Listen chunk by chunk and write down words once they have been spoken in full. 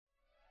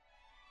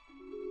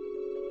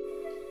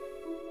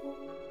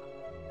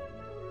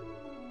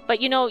But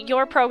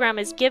your program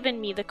has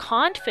given me the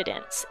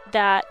confidence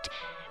that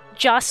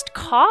just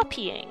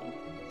copying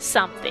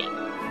something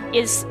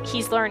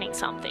he's learning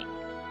something.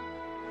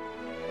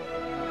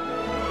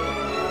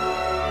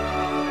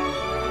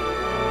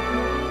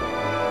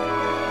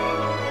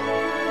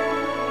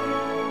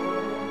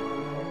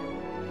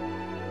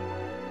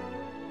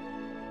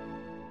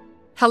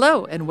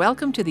 Hello, and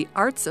welcome to the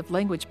Arts of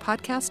Language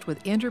podcast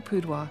with Andrew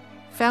Poudrois,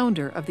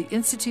 founder of the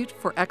Institute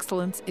for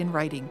Excellence in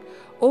Writing,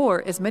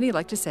 or as many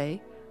like to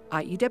say,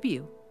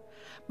 IEW.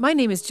 My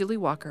name is Julie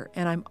Walker,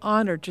 and I'm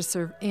honored to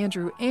serve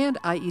Andrew and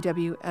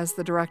IEW as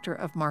the Director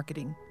of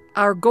Marketing.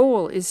 Our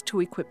goal is to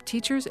equip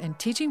teachers and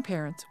teaching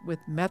parents with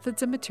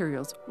methods and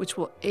materials which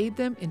will aid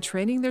them in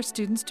training their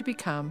students to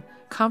become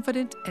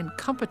confident and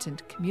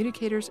competent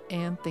communicators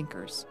and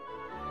thinkers.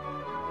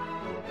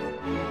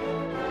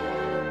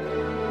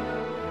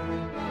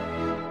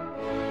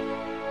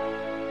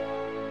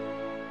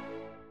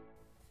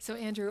 So,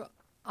 Andrew,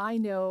 I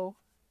know,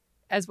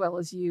 as well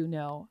as you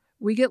know,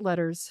 we get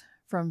letters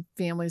from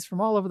families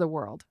from all over the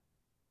world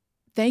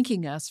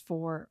thanking us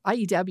for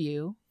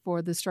IEW,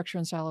 for the structure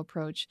and style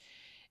approach,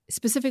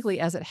 specifically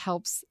as it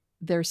helps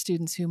their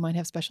students who might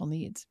have special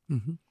needs.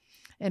 Mm-hmm.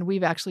 And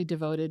we've actually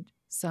devoted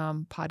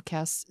some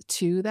podcasts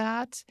to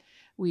that.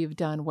 We've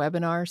done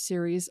webinar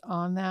series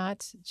on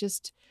that.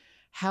 Just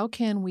how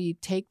can we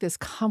take this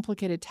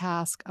complicated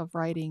task of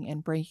writing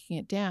and breaking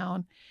it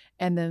down,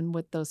 and then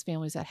with those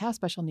families that have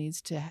special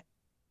needs to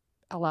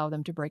allow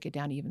them to break it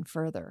down even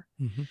further.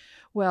 Mm-hmm.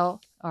 Well,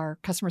 our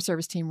customer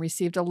service team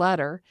received a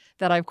letter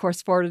that I, of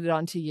course, forwarded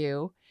on to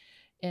you,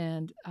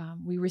 and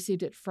we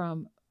received it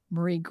from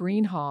Marie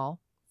Greenhalgh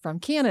from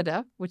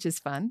Canada, which is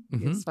fun.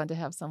 Mm-hmm. It's fun to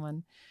have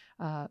someone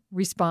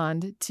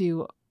respond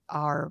to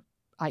our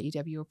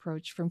IEW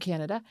approach from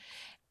Canada.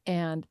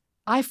 And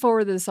I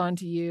forwarded this on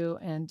to you,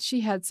 and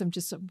she had some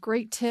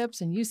great tips,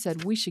 and you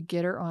said we should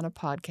get her on a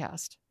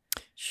podcast.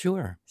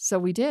 Sure. So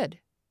we did.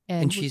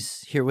 And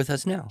she's here with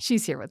us now.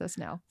 She's here with us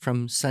now.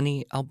 From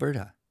sunny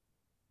Alberta,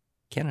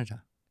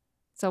 Canada.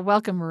 So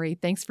welcome, Marie.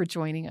 Thanks for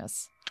joining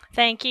us.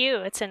 Thank you.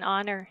 It's an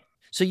honor.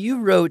 So you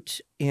wrote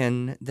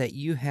in that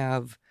you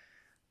have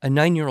a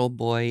 9-year-old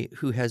boy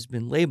who has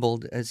been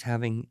labeled as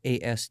having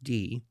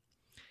ASD,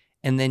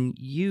 and then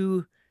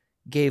you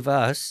gave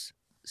us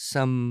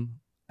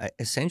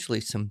essentially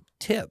some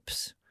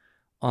tips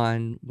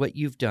on what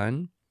you've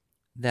done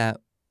that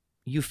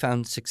you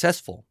found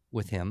successful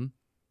with him.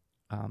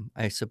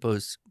 I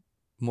suppose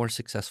more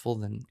successful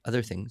than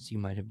other things you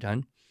might have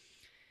done.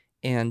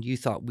 And you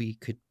thought we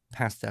could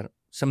pass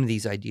some of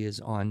these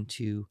ideas on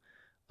to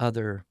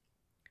other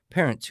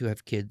parents who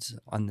have kids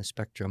on the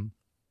spectrum.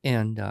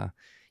 And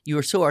you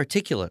were so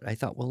articulate. I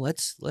thought, well,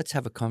 let's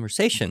have a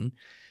conversation.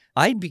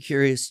 I'd be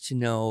curious to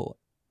know,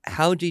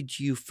 how did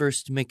you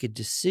first make a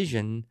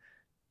decision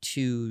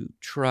to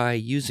try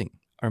using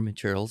our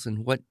materials,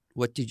 and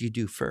what did you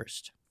do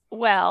first?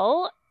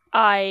 Well,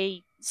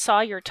 I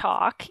saw your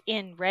talk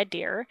in Red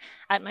Deer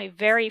at my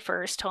very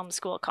first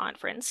homeschool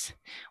conference.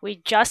 We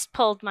just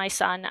pulled my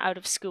son out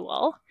of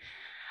school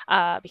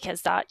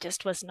because that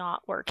just was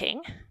not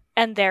working.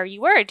 And there you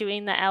were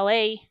doing the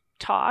LA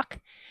talk.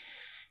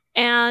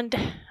 And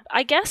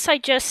I guess I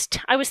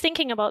was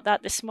thinking about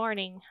that this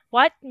morning.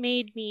 What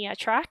made me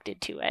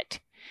attracted to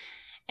it?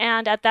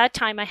 And at that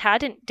time, I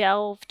hadn't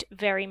delved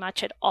very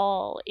much at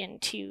all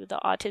into the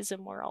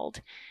autism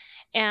world,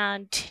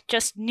 and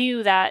just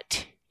knew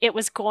that it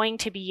was going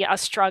to be a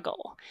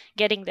struggle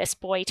getting this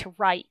boy to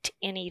write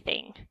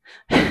anything.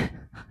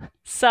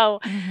 So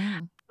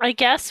I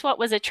guess what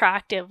was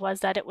attractive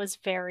was that it was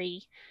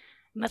very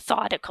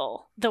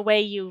methodical. The way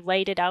you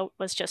laid it out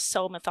was just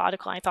so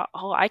methodical. I thought,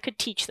 oh, I could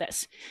teach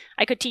this.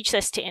 I could teach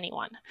this to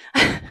anyone.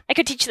 I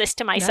could teach this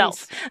to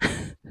myself.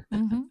 Nice.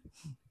 Mm-hmm.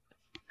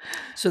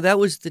 So that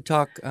was the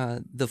talk,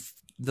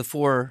 the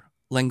 4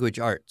 language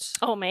arts.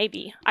 Oh,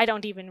 maybe. I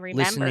don't even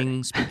remember.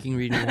 Listening, speaking,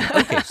 reading.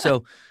 Okay,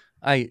 so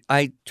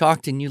I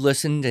talked and you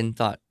listened and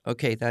thought,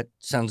 okay, that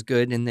sounds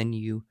good. And then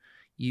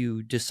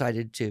you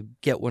decided to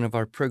get one of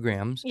our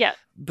programs. Yeah.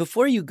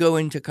 Before you go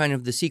into kind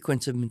of the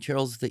sequence of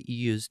materials that you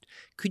used,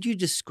 could you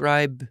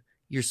describe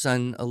your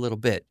son a little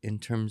bit in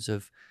terms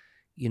of,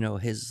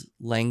 his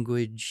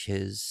language,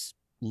 his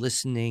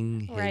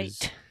listening,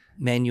 his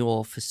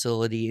manual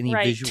facility, any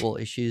visual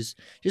issues,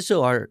 just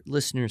so our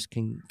listeners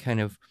can kind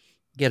of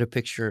get a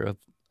picture of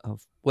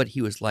what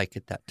he was like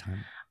at that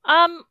time?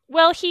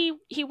 Well,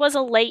 he was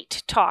a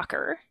late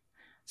talker,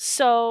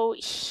 so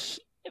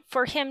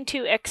for him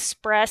to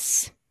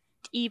express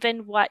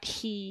even what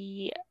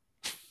he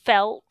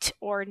felt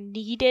or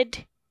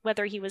needed,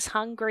 whether he was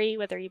hungry,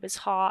 whether he was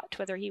hot,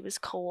 whether he was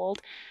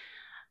cold,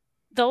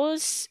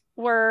 those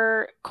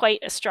were quite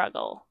a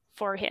struggle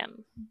for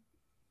him.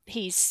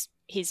 He's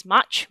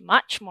much,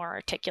 much more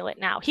articulate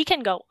now. He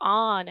can go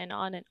on and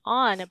on and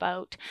on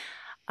about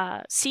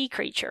sea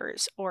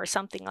creatures or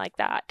something like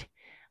that.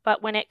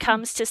 But when it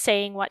comes to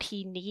saying what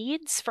he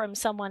needs from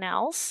someone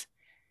else,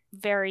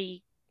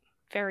 very,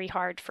 very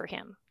hard for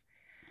him.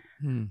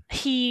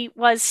 He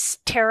was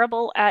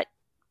terrible at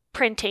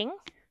printing.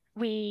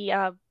 We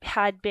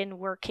had been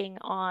working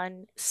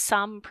on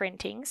some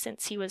printing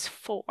since he was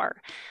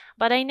 4,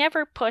 but I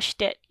never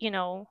pushed it,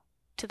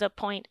 to the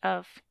point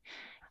of,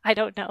 I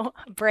don't know,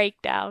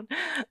 breakdown,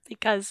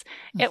 because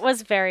it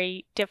was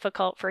very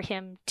difficult for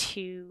him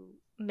to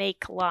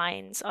make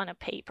lines on a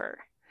paper.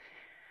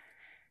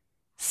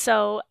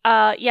 So,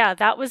 yeah,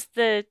 those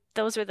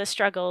were the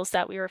struggles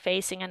that we were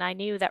facing, and I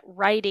knew that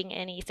writing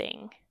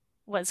anything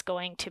was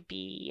going to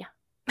be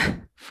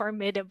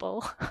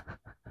formidable.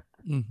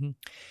 Hmm.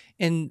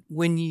 And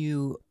when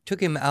you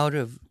took him out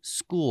of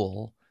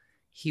school,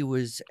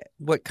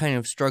 what kind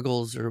of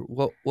struggles, or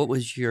what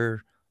was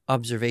your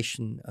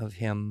observation of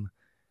him,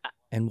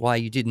 and why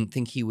you didn't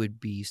think he would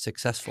be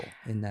successful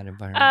in that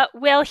environment?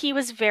 Well, he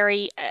was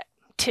very,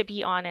 to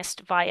be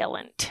honest,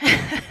 violent.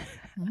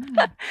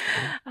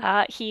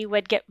 He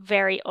would get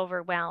very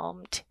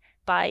overwhelmed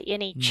by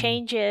any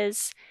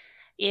changes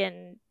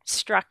in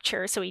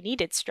structure. So he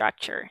needed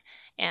structure.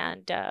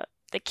 And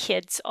the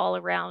kids all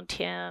around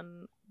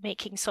him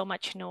making so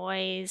much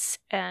noise.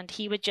 And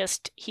he would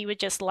just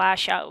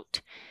lash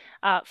out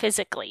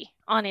physically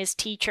on his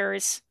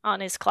teachers, on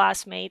his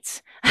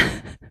classmates.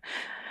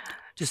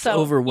 Just So,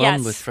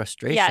 overwhelmed with yes,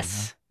 frustration.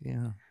 yes. Huh?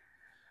 Yeah.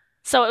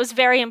 So it was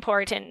very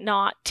important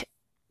not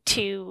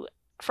to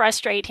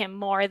frustrate him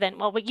more than,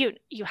 well,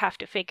 you have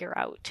to figure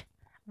out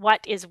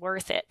what is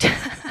worth it.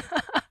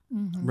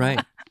 Mm-hmm.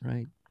 Right.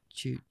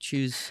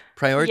 Choose,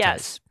 prioritize.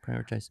 Yes.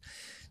 Prioritize.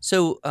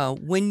 So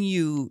when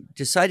you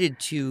decided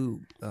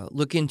to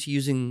look into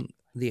using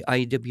the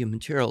IEW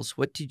materials,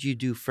 what did you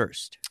do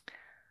first?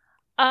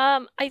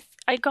 I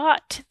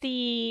got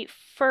the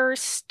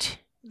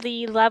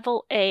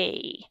level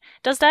A.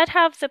 Does that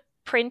have the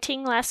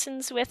printing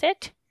lessons with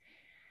it?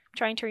 I'm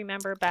trying to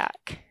remember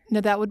back.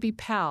 No, that would be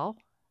PAL.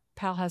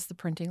 PAL has the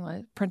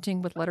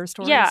printing with letter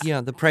stories.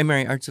 Yeah. The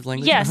primary arts of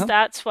language. Yes,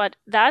 that's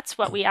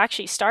what we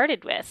actually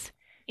started with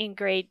in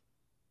grade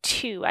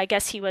 2. I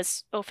guess he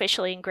was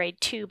officially in grade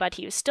 2, but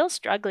he was still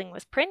struggling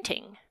with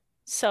printing.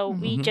 So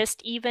we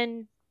just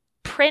even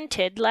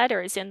printed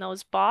letters in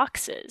those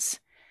boxes,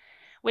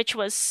 which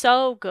was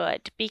so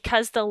good,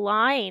 because the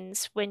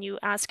lines, when you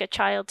ask a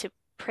child to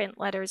print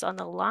letters on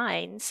the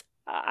lines,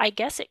 I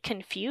guess it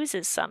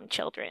confuses some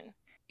children.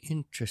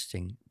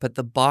 Interesting. But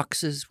the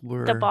boxes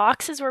were... The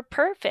boxes were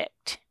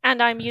perfect.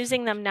 And I'm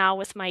using them now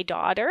with my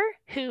daughter,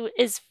 who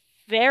is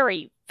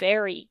very,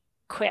 very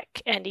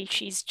quick, and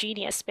she's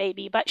genius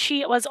baby. But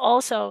she was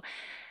also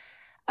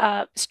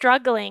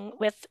struggling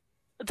with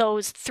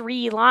those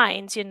 3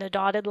 lines in the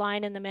dotted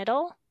line in the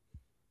middle.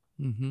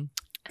 Mm-hmm.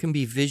 Can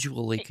be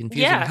visually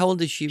confusing. Yeah. How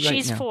old is she right now?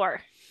 She's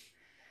 4.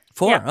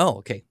 4? Yeah. Oh,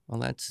 okay. Well,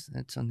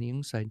 that's on the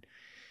young side.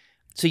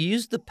 So you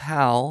used the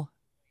PAL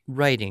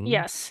writing.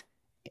 Yes.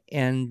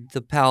 And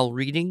the PAL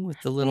reading with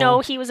the little...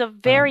 No, he was a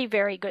very,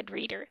 very good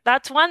reader.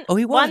 That's one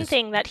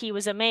thing that he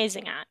was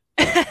amazing at.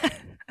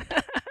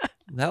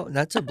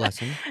 That's a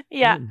blessing.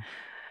 Yeah. Good.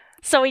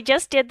 So we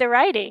just did the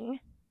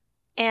writing,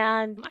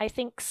 and I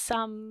think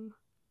some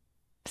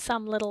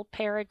little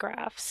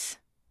paragraphs.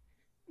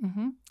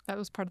 Mm-hmm. That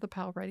was part of the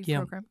PAL writing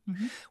program.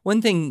 Mm-hmm.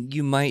 One thing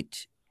you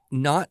might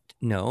not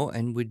know,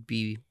 and would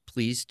be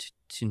pleased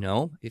to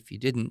know if you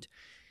didn't,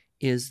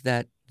 is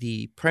that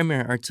the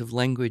primary arts of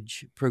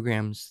language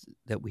programs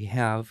that we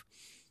have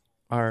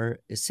are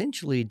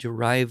essentially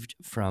derived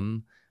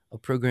from a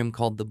program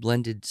called the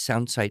Blended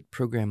Soundsite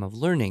Program of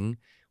Learning,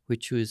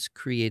 which was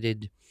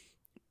created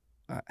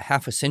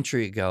half a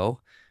century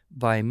ago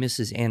by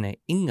Mrs. Anna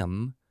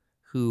Ingham,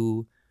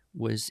 who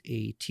was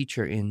a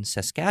teacher in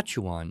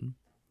Saskatchewan,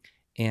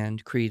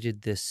 and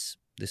created this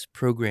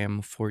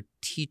program for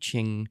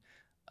teaching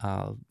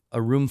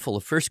a room full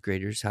of first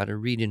graders how to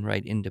read and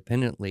write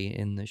independently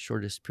in the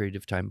shortest period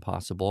of time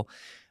possible.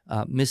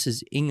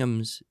 Mrs.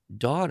 Ingham's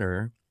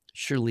daughter,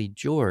 Shirley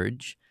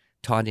George,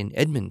 taught in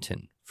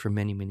Edmonton for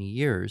many, many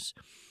years.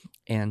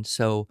 And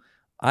so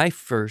I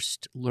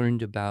first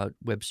learned about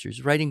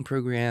Webster's writing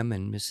program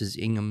and Mrs.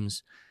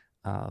 Ingham's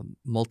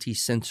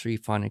multi-sensory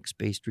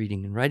phonics-based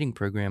reading and writing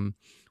program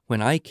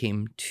when I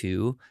came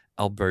to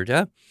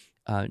Alberta,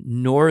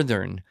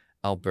 northern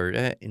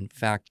Alberta, in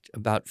fact,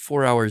 about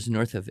 4 hours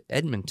north of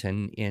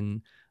Edmonton,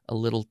 in a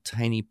little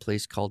tiny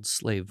place called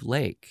Slave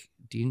Lake.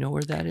 Do you know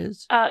where that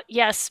is?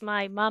 Yes,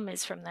 my mom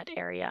is from that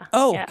area.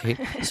 Oh, yeah. Okay.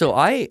 So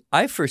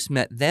I first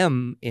met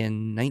them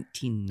in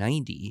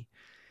 1990,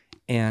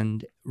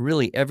 and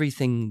really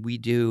everything we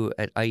do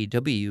at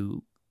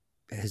IEW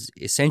has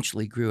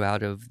essentially grew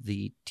out of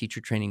the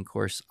teacher training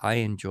course I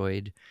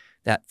enjoyed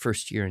that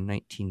first year in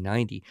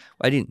 1990.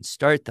 I didn't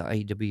start the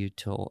IEW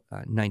till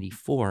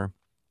 94.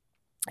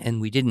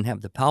 And we didn't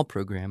have the PAL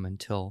program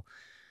until,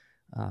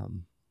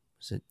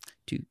 was it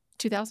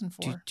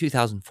 2004?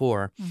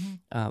 2004.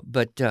 Mm-hmm.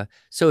 But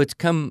so it's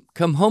come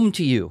home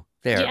to you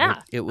there.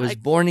 Yeah. It was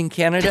born in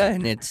Canada,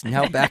 and it's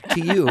now back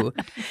to you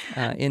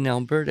in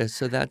Alberta.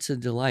 So that's a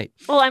delight.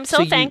 Well, I'm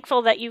so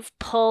thankful that you've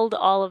pulled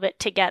all of it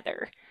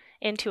together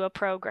into a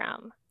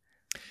program.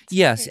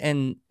 Yes,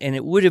 and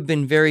it would have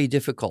been very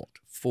difficult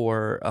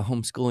for a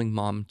homeschooling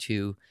mom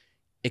to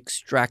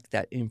extract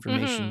that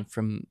information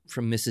from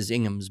Mrs.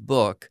 Ingham's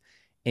book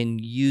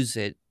and use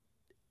it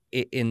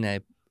in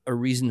a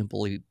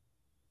reasonably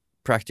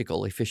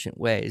practical, efficient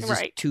way. It's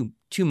just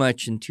too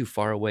much and too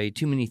far away,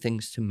 too many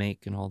things to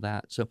make and all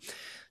that. So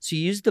you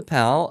used the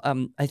PAL.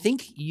 I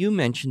think you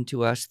mentioned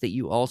to us that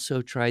you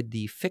also tried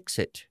the Fix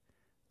It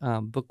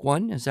book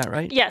 1. Is that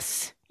right?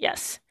 Yes.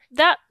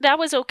 That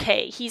was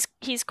okay.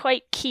 He's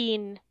quite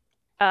keen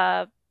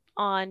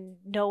on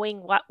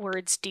knowing what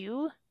words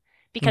do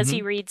because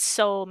he reads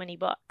so many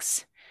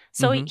books.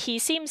 So he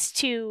seems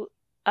to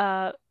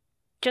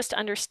just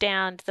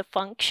understand the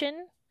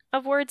function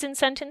of words and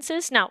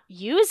sentences. Now,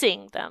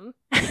 using them,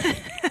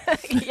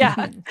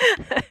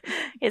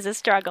 is a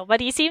struggle, but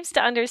he seems to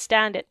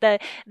understand it.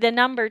 The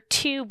number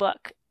 2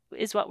 book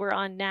is what we're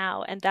on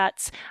now, and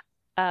that's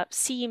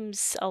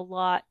seems a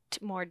lot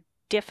more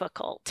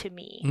difficult to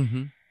me.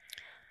 Mm-hmm.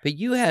 But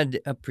you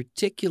had a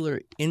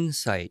particular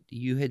insight.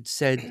 You had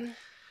said,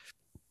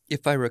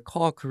 if I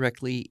recall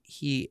correctly,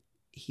 he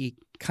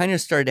kind of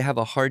started to have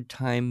a hard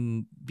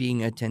time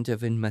being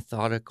attentive and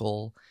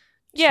methodical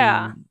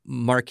to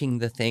marking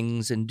the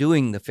things and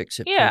doing the Fix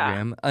It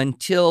program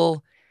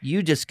until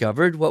you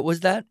discovered, what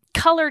was that?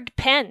 Colored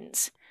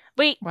pens.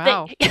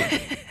 Wow.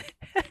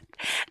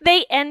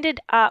 They ended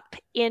up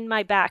in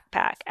my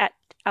backpack at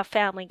a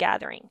family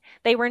gathering.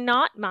 They were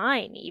not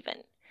mine even.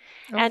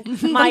 Oh.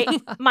 And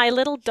my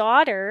little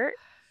daughter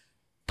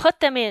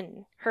put them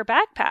in her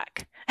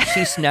backpack.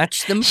 She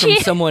snatched them from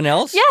someone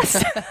else?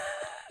 Yes.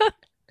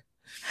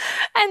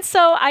 And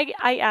so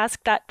I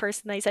asked that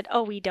person, they said,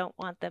 oh, we don't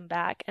want them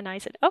back. And I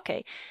said,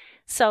 okay.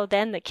 So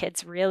then the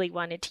kids really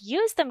wanted to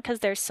use them because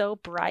they're so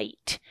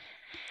bright.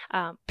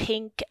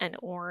 Pink and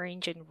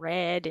orange and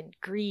red and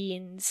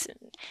greens.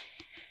 And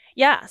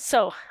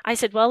so I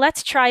said, well,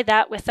 let's try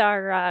that with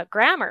our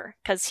grammar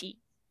because he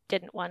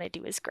didn't want to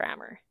do his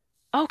grammar.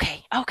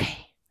 Okay.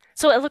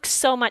 So it looks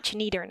so much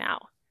neater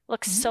now.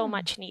 So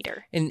much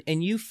neater.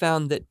 And you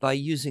found that by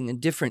using a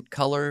different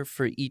color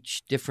for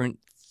each different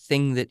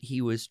thing that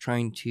he was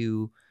trying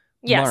to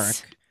mark,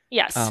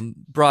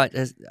 brought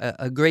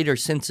a greater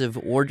sense of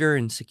order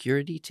and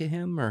security to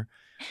him, or?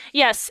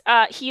 Yes,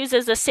 he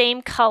uses the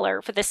same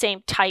color for the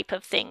same type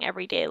of thing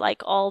every day,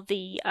 like all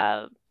the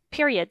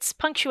periods,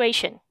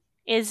 punctuation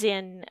is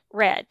in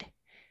red,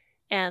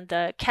 and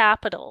the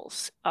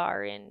capitals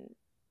are in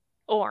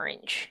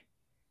orange,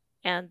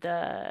 and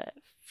the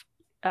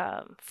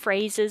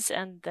phrases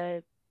and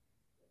the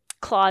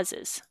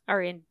clauses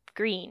are in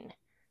green.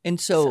 And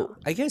so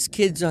I guess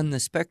kids on the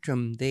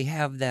spectrum, they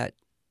have that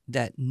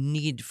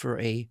need for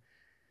a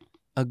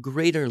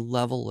greater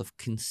level of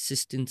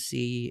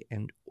consistency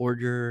and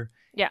order.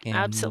 Yeah, and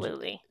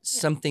absolutely.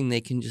 Something they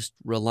can just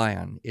rely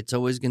on. It's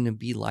always going to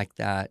be like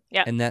that.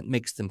 Yeah. And that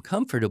makes them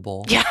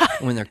comfortable. Yeah.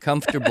 When they're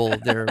comfortable,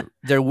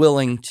 they're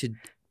willing to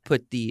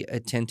put the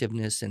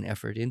attentiveness and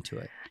effort into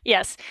it.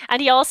 Yes.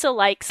 And he also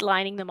likes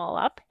lining them all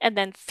up and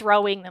then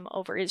throwing them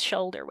over his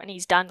shoulder when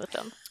he's done with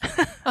them.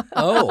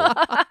 Oh,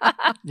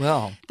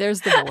 well.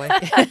 There's the boy.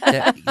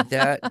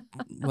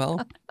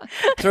 Well,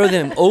 throw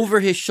them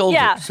over his shoulder.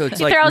 Yeah. So it's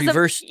like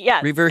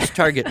reverse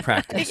target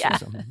practice or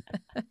something.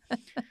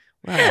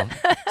 Wow.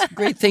 It's a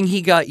great thing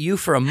he got you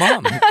for a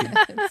mom.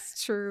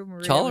 It's true.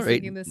 Maria was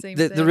thinking the same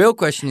thing. The real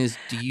question is,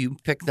 do you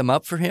pick them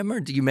up for him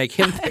or do you make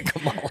him pick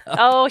them all up?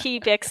 Oh,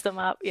 he picks them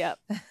up. Yep.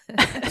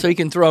 So he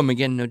can throw them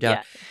again, no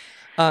doubt.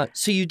 Yeah.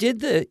 So you did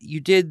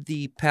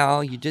the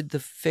PAL, you did the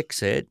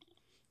Fix It,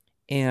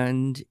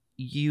 and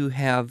you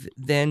have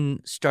then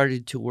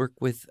started to work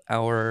with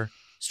our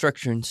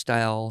Structure and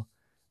Style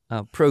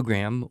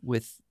program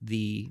with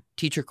the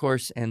teacher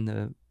course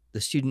and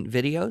the student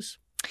videos.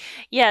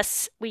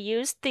 Yes, we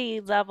used the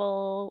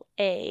level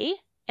A,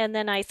 and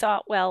then I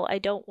thought, well, I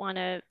don't want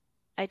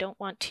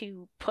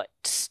to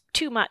put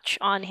too much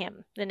on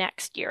him the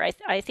next year.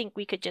 I think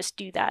we could just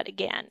do that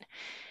again.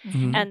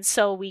 Mm-hmm. And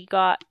so we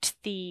got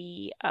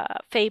the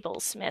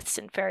Fables, Myths,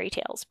 and Fairy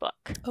Tales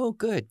book. Oh,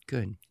 good.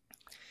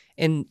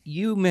 And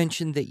you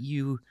mentioned that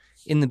you,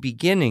 in the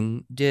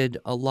beginning, did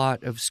a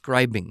lot of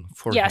scribing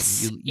for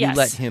him. You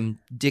let him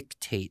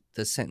dictate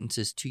the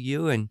sentences to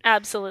you, and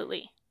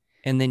absolutely.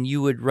 And then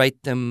you would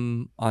write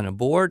them on a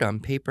board, on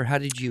paper.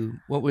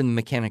 What were the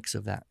mechanics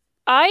of that?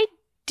 I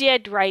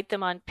did write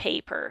them on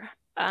paper.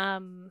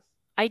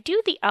 I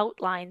do the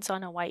outlines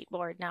on a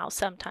whiteboard now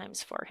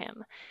sometimes for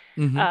him,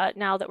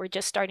 now that we're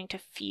just starting to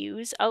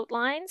fuse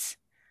outlines.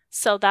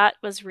 So that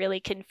was really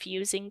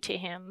confusing to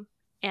him,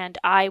 and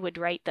I would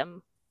write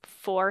them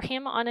for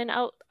him on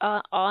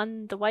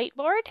on the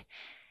whiteboard.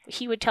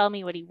 He would tell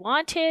me what he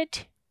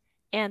wanted,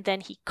 and then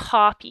he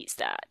copies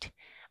that.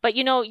 But,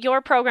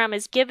 your program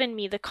has given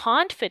me the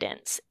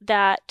confidence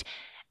that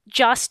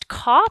just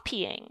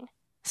copying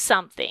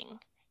something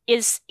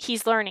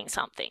he's learning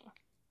something.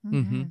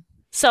 Mm-hmm.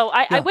 So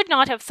I would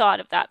not have thought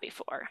of that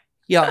before.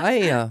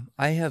 Yeah,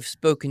 I have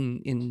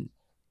spoken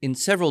in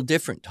several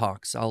different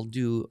talks. I'll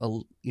do a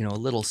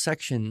little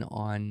section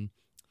on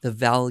the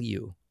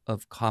value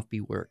of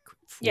copy work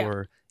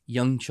for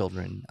young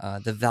children,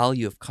 the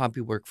value of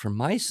copy work for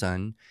my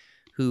son,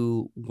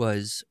 who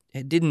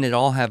didn't at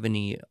all have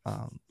any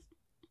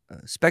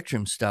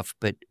spectrum stuff,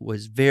 but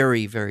was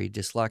very, very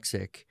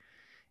dyslexic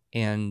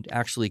and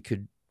actually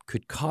could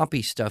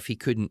copy stuff he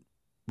couldn't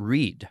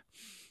read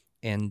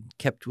and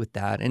kept with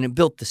that. And it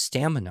built the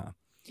stamina.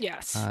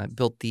 Yes.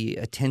 Built the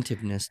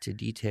attentiveness to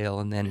detail.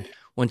 And then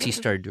once he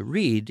started to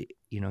read,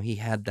 he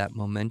had that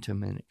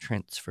momentum and it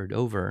transferred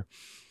over.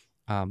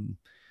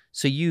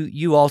 So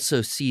you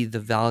also see the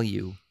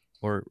value,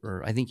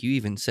 or I think you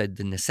even said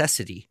the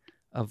necessity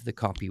of the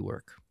copy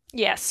work.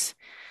 Yes,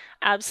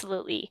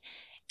 absolutely.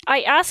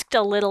 I asked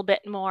a little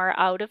bit more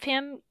out of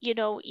him,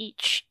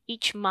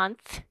 each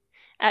month.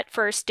 At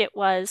first it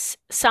was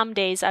some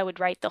days I would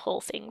write the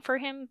whole thing for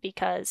him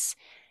because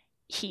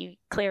he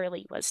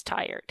clearly was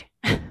tired.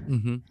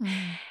 Mm-hmm.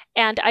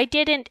 And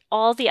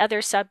all the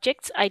other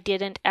subjects, I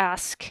didn't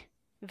ask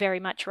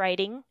very much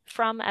writing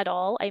from at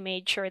all. I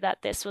made sure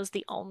that this was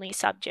the only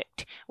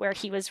subject where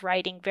he was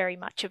writing very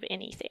much of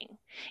anything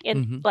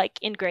in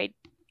grade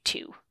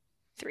 2,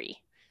 3.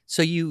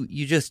 So you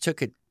just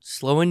took it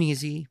slow and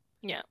easy.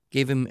 Yeah.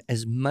 Gave him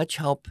as much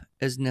help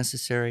as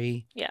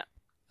necessary. Yeah.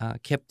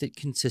 Kept it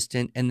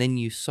consistent. And then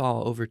you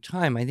saw over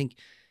time, I think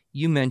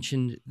you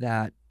mentioned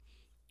that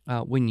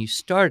when you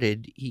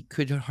started, he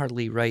could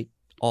hardly write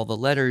all the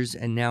letters,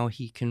 and now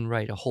he can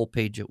write a whole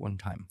page at one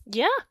time.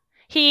 Yeah.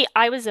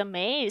 I was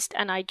amazed,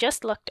 and I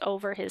just looked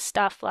over his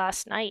stuff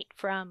last night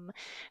from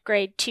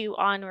grade 2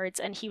 onwards,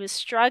 and he was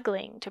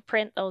struggling to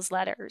print those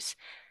letters.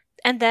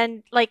 And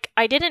then,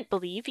 I didn't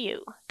believe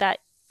you that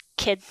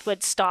kids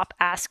would stop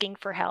asking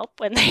for help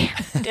when they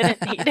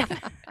didn't need it.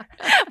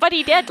 But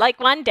he did.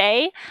 One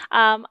day,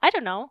 I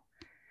don't know,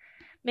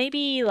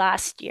 maybe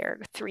last year,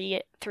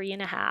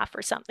 3.5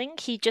 or something,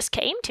 he just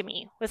came to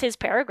me with his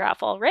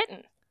paragraph all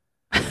written.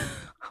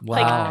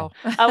 Wow.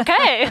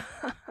 Okay.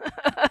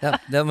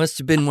 that must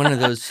have been one of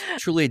those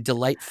truly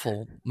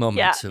delightful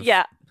moments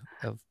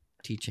of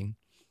teaching.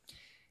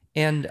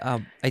 And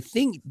I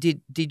think,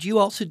 did you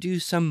also do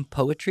some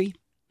poetry?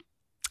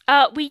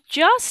 We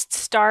just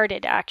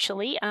started,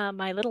 actually.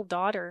 My little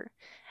daughter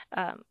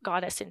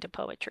got us into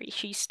poetry.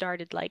 She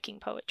started liking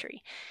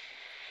poetry.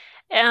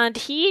 And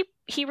he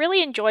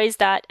really enjoys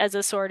that as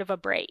a sort of a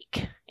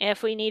break.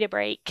 If we need a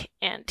break,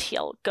 and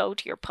he'll go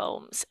to your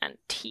poems, and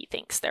he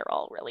thinks they're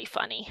all really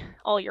funny,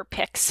 all your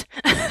picks.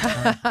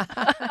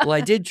 Well, I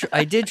did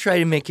try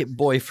to make it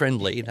boy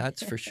friendly,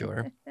 that's for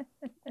sure.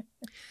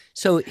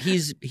 So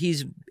he's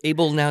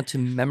able now to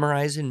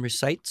memorize and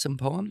recite some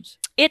poems?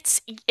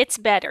 It's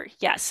better,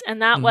 yes,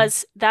 and that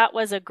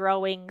was a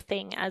growing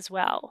thing as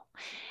well.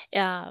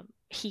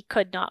 He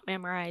could not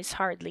memorize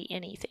hardly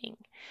anything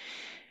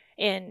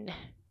in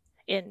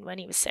when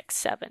he was 6,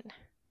 7,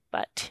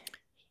 but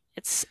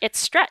it's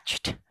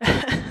stretched.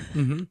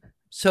 Mm-hmm.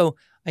 So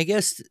I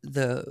guess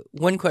the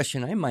one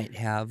question I might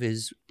have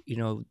is,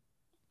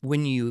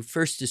 when you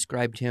first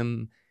described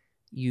him,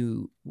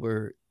 you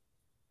were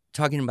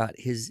talking about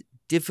his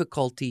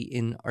difficulty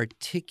in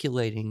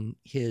articulating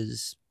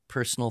his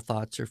personal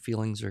thoughts or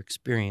feelings or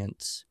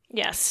experience.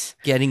 Yes.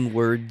 Getting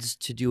words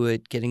to do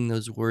it, getting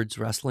those words,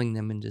 wrestling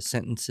them into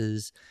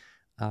sentences.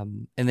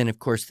 And then, of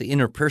course, the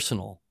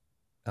interpersonal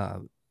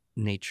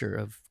nature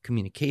of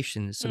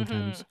communication is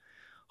sometimes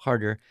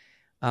harder.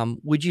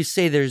 Would you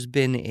say there's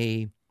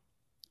been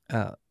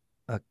an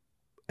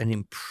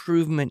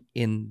improvement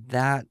in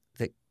that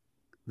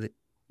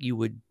you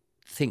would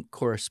think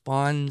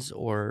corresponds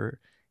or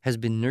has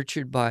been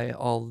nurtured by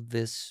all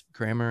this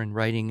grammar and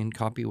writing and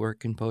copy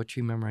work and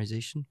poetry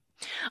memorization?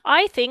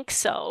 I think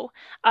so.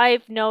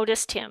 I've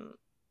noticed him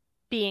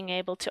being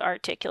able to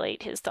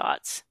articulate his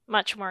thoughts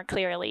much more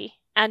clearly.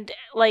 And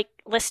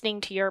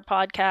listening to your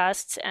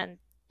podcasts, and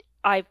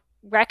I've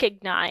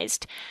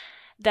recognized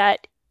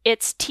that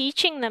it's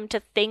teaching them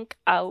to think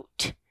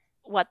out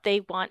what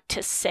they want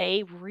to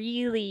say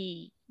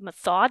really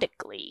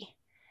methodically.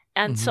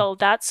 And so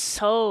that's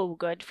so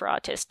good for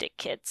autistic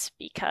kids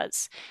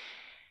because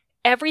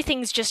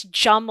everything's just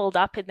jumbled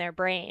up in their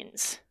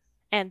brains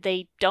and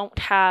they don't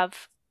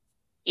have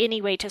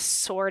any way to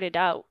sort it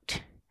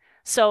out.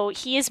 So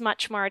he is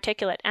much more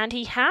articulate, and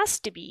he has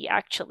to be,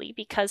 actually,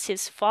 because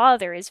his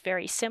father is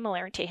very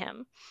similar to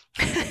him.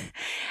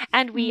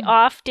 And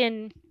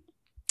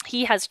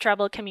he has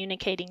trouble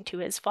communicating to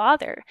his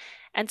father.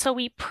 And so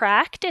we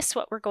practice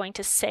what we're going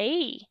to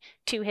say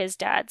to his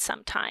dad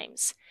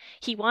sometimes.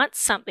 He wants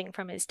something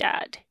from his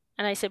dad.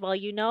 And I said, well,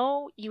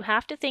 you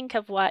have to think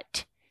of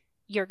what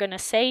you're going to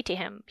say to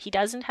him. He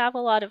doesn't have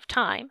a lot of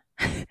time.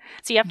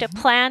 So you have to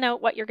plan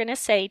out what you're going to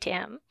say to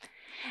him.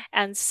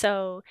 And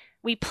so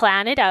we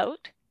plan it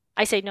out.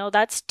 I say, no,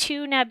 that's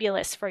too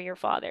nebulous for your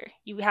father.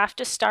 You have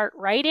to start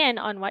right in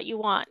on what you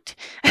want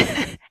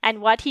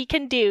and what he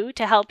can do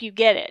to help you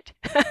get it.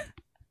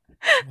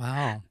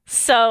 Wow.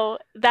 So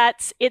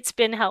it's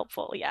been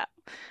helpful, yeah.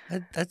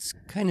 That's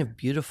kind of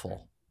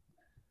beautiful.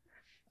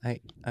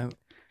 It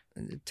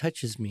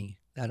touches me,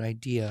 that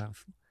idea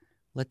of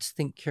let's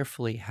think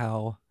carefully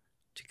how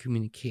to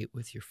communicate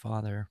with your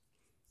father.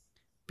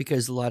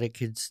 Because a lot of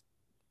kids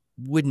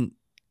wouldn't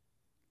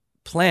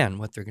plan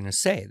what they're going to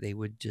say. They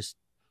would just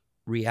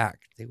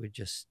react. They would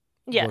just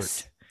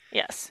Yes. blurt.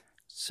 Yes.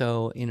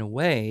 So in a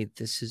way,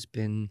 this has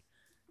been,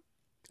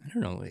 I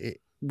don't know,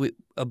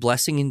 a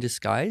blessing in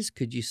disguise.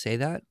 Could you say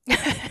that?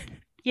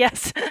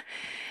 Yes.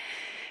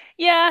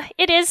 Yeah,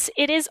 it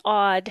is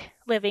odd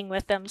living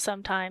with them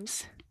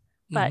sometimes,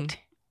 but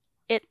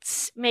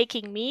it's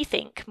making me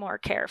think more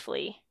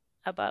carefully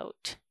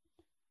about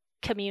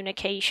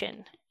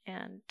communication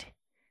and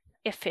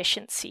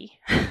efficiency.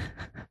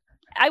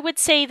 I would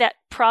say that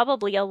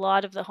probably a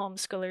lot of the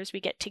homeschoolers we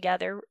get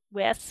together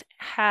with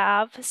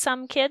have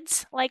some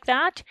kids like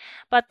that,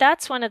 but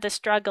that's one of the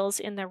struggles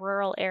in the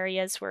rural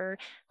areas. We're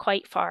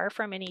quite far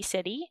from any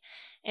city,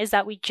 is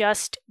that we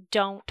just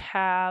don't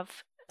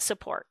have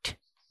support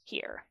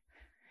here.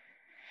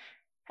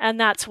 And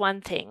that's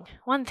one thing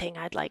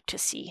I'd like to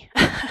see.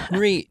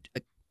 Marie,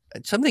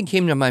 something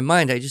came to my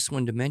mind. I just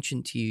wanted to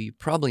mention to you. You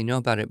probably know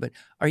about it, but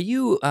are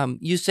you?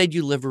 You said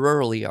you live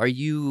rurally. Are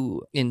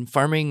you in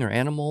farming or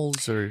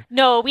animals or?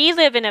 No, we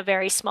live in a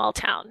very small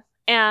town,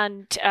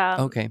 and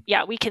Okay.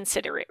 yeah, we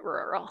consider it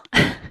rural.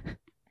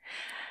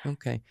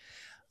 Okay.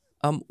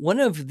 One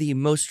of the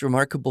most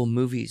remarkable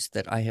movies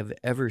that I have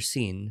ever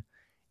seen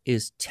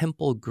is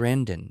Temple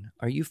Grandin.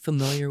 Are you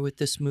familiar with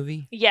this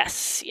movie?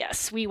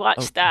 Yes, we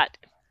watched that.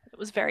 It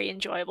was very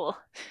enjoyable.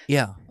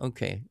 Yeah,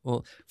 okay.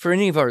 Well, for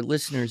any of our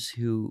listeners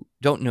who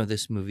don't know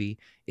this movie,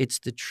 it's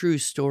the true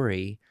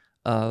story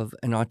of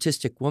an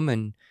autistic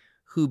woman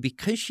who,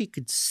 because she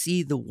could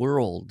see the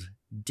world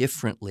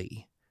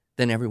differently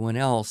than everyone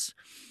else,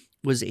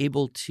 was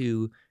able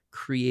to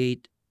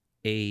create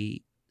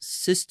a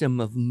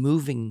system of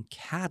moving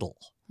cattle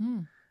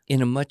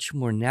in a much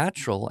more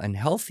natural and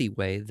healthy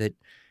way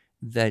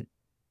that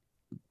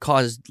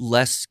caused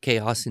less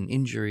chaos and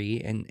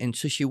injury. And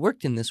so she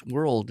worked in this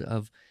world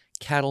of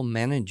cattle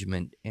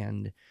management,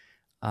 and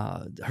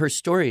her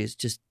story is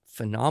just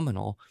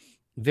phenomenal.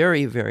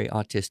 Very, very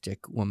autistic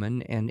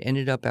woman, and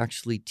ended up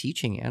actually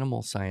teaching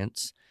animal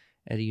science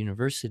at a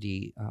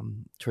university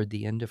toward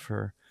the end of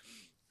her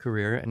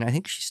career. And I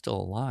think she's still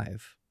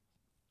alive.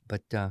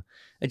 But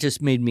it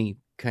just made me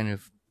kind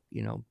of,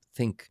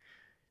 think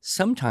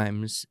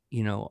sometimes,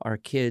 our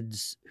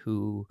kids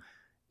who,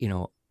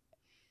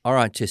 are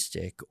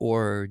autistic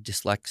or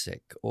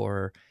dyslexic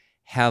or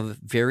have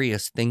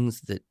various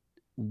things that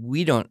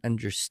we don't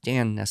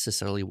understand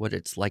necessarily what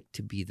it's like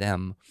to be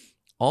them,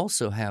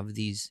 also have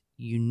these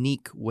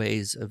unique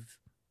ways of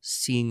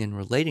seeing and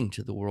relating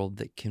to the world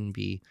that can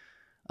be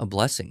a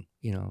blessing,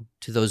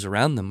 to those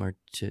around them or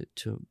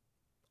to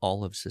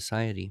all of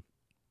society.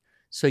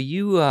 So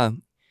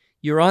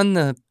you're on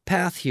the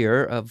path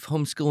here of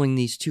homeschooling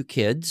these two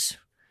kids,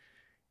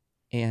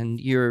 and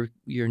you're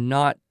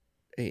not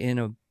in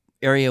a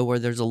area where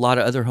there's a lot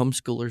of other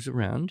homeschoolers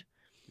around.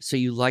 So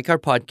you like our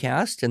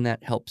podcast, and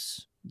that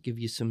helps give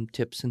you some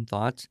tips and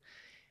thoughts.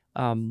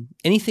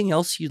 Anything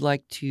else you'd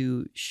like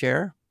to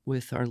share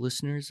with our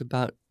listeners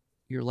about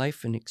your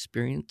life and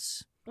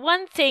experience?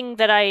 One thing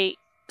that I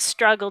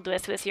struggled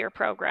with your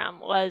program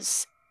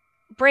was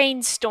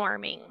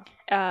brainstorming.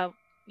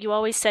 You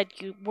always said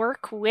you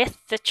work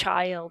with the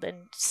child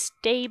and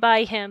stay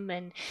by him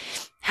and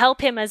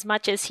help him as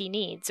much as he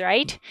needs,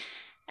 right?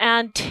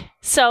 And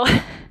so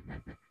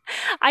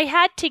I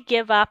had to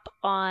give up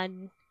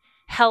on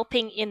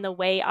helping in the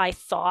way I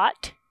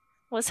thought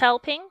was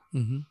helping.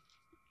 Mm-hmm.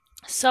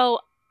 So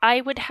I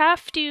would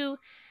have to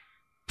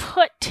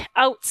put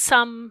out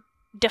some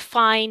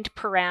defined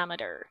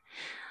parameter,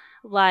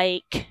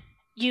 like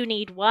you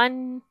need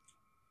one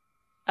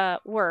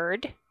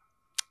word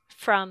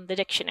from the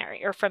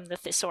dictionary or from the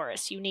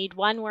thesaurus. You need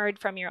one word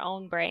from your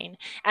own brain,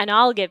 and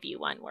I'll give you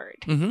one word.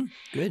 Mm-hmm.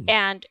 Good.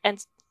 And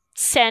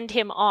send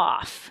him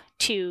off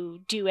to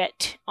do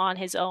it on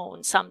his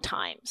own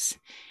sometimes,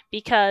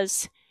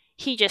 because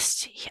he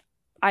just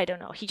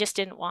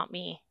didn't want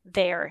me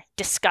there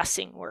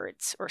discussing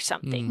words or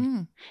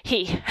something.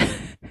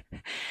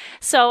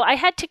 So I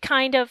had to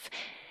kind of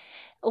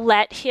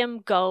let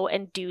him go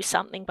and do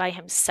something by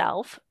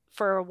himself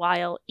for a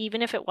while,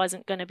 even if it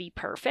wasn't going to be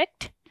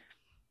perfect,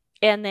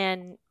 and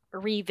then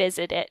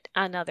revisit it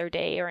another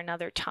day or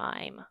another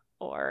time,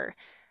 or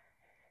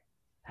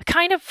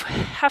kind of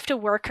have to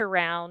work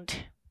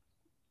around.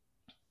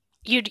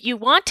 You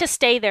want to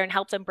stay there and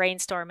help them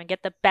brainstorm and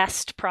get the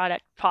best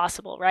product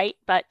possible, right?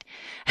 But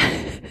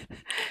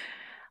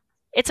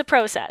it's a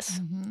process.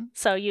 Mm-hmm.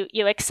 So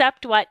you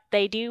accept what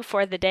they do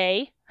for the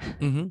day,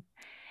 mm-hmm.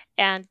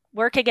 and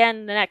work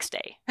again the next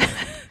day.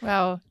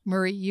 Wow,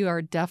 Marie, you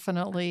are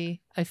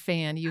definitely a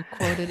fan. You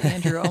quoted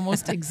Andrew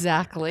almost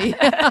exactly.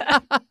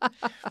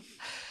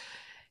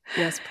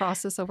 Yes,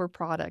 process over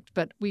product.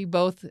 But we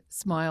both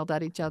smiled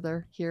at each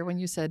other here when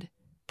you said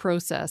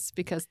process,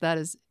 because that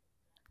is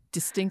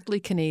distinctly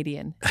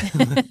Canadian.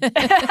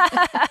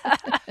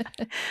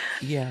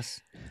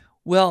 Yes.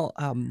 Well,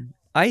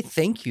 I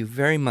thank you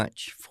very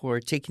much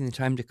for taking the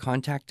time to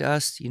contact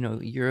us.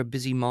 You're a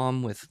busy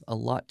mom with a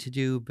lot to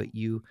do, but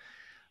you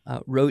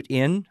wrote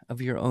in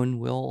of your own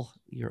will,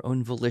 your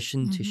own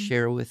volition, mm-hmm. to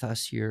share with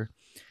us your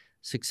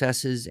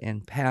successes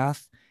and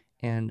path.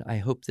 And I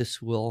hope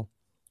this will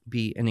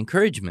be an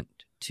encouragement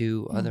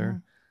to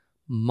other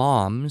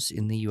moms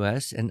in the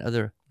U.S. and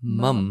other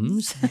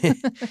mums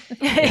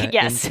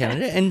Yes. in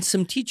Canada, and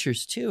some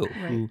teachers too,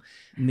 who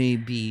may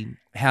be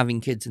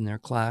having kids in their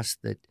class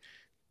that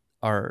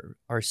are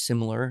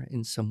similar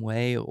in some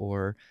way,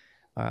 or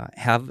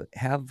have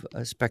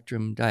a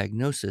spectrum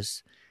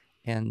diagnosis,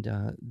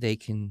 and they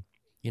can,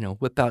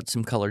 whip out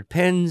some colored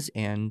pens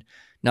and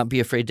not be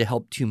afraid to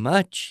help too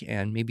much,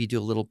 and maybe do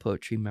a little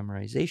poetry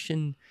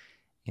memorization,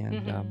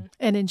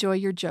 and enjoy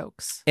your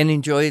jokes. And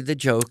enjoy the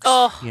jokes.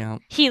 Oh,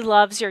 he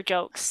loves your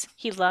jokes.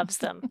 He loves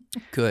them.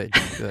 Good.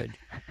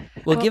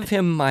 Well, give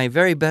him my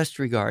very best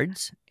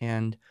regards,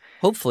 and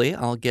hopefully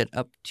I'll get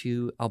up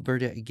to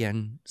Alberta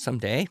again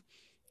someday,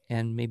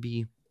 and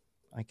maybe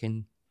I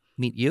can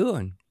meet you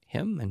and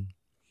him and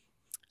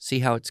see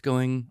how it's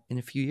going in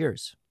a few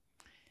years.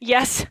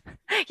 Yes,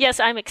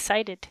 I'm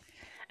excited.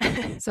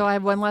 So I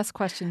have one last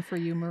question for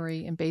you,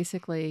 Marie, and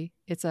basically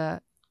it's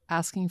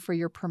asking for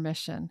your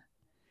permission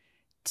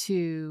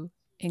to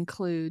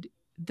include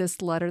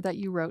this letter that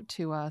you wrote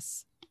to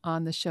us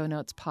on the Show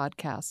Notes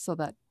podcast, so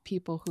that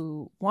people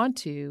who want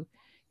to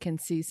can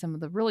see some of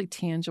the really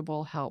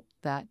tangible help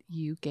that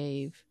you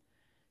gave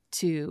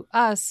to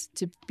us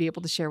to be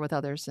able to share with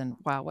others. And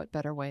wow, what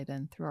better way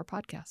than through our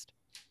podcast?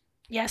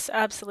 Yes,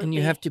 absolutely. And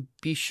you have to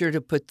be sure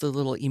to put the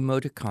little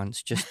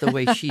emoticons just the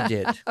way she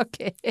did.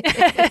 Okay.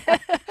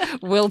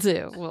 Will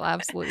do. We'll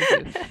absolutely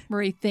do.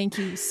 Marie, thank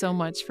you so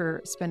much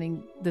for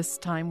spending this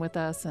time with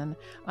us. And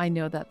I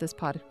know that this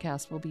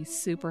podcast will be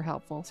super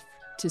helpful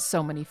to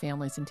so many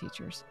families and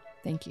teachers.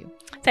 Thank you.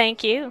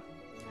 Thank you.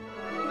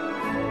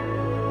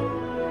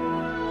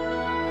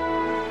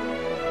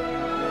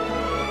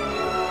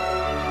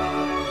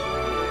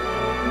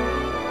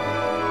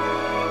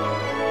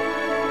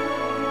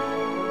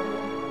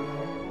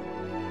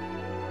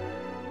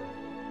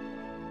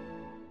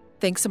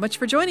 Thanks so much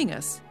for joining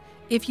us.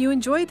 If you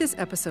enjoyed this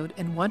episode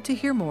and want to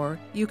hear more,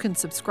 you can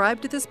subscribe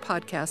to this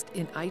podcast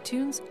in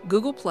iTunes,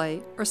 Google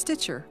Play, or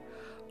Stitcher,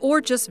 or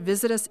just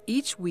visit us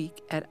each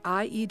week at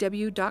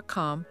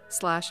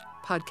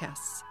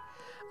iew.com/podcasts.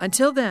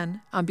 Until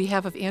then, on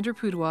behalf of Andrew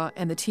Pudewa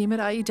and the team at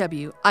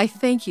IEW, I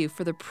thank you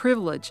for the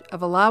privilege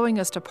of allowing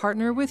us to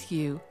partner with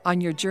you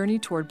on your journey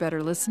toward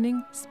better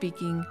listening,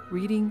 speaking,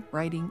 reading,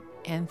 writing,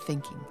 and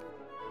thinking.